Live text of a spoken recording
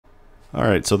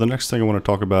Alright, so the next thing I want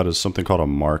to talk about is something called a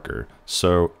marker.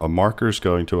 So a marker is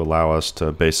going to allow us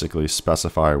to basically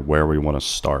specify where we want to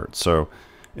start. So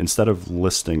instead of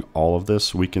listing all of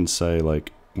this, we can say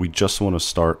like we just want to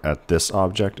start at this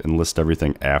object and list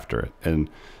everything after it. And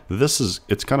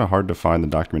it's kind of hard to find the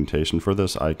documentation for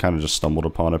this. I kind of just stumbled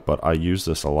upon it, but I use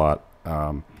this a lot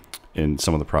in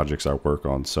some of the projects I work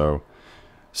on. So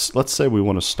let's say we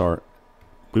want to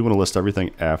list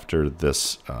everything after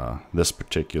this this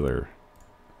particular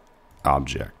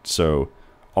object. So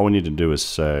all we need to do is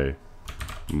say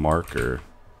marker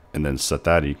and then set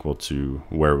that equal to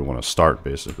where we want to start,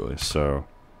 basically. So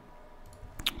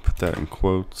put that in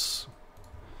quotes,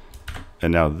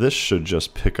 and now this should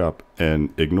just pick up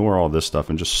and ignore all this stuff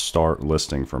and just start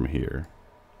listing from here.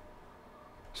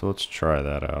 So let's try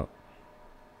that out.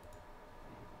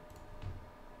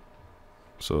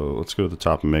 So let's go to the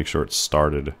top and make sure it's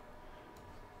started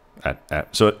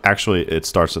so it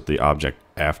starts at the object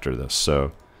after this.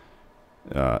 So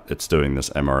it's doing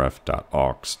this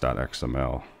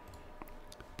mrf.aux.xml.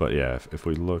 But yeah, if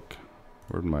we look,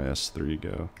 where'd my S3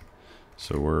 go?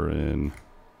 So we're in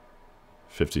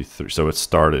 53. So it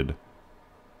started,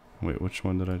 wait, which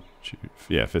one did I choose?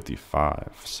 Yeah,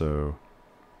 55. So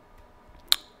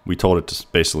we told it to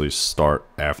basically start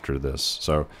after this.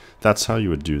 So that's how you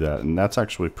would do that, and that's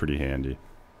actually pretty handy.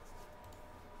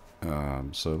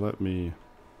 So let me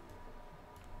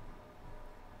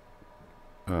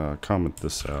comment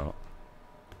this out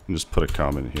and just put a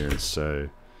comment here and say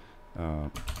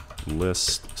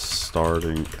list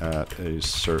starting at a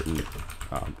certain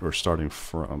or starting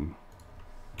from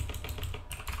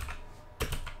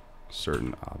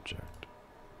certain object.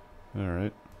 All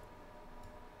right.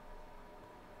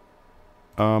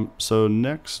 So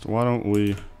next, why don't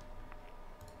we,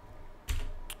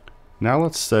 now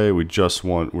let's say we're just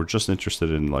interested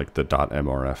in like the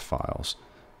 .mrf files.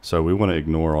 So we want to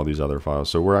ignore all these other files.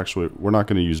 So we're not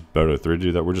going to use Boto3 to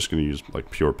do that. We're just going to use like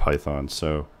pure Python.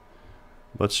 So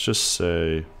let's just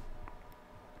say,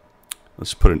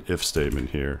 let's put an if statement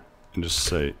here and just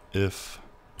say if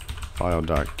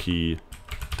file.key.ends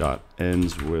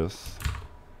with,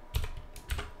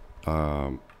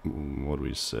 what do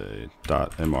we say,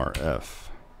 .mrf,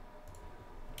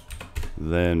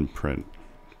 then print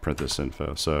this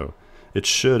info. So it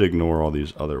should ignore all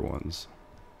these other ones.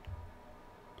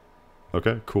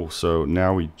 Okay, cool. So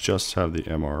now we just have the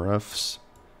mrfs,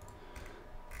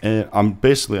 and I'm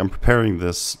preparing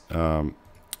this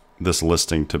this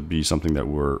listing to be something that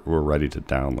we're ready to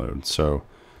download. So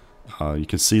you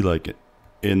can see, like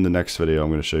in the next video, I'm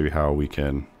going to show you how we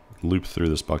can loop through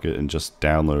this bucket and just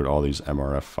download all these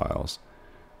mrf files.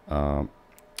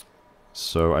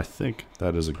 So I think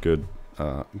that is a good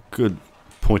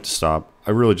point to stop.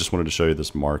 I really just wanted to show you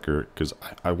this marker because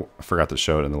I forgot to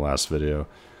show it in the last video.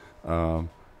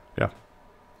 Yeah,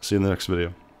 see you in the next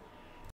video.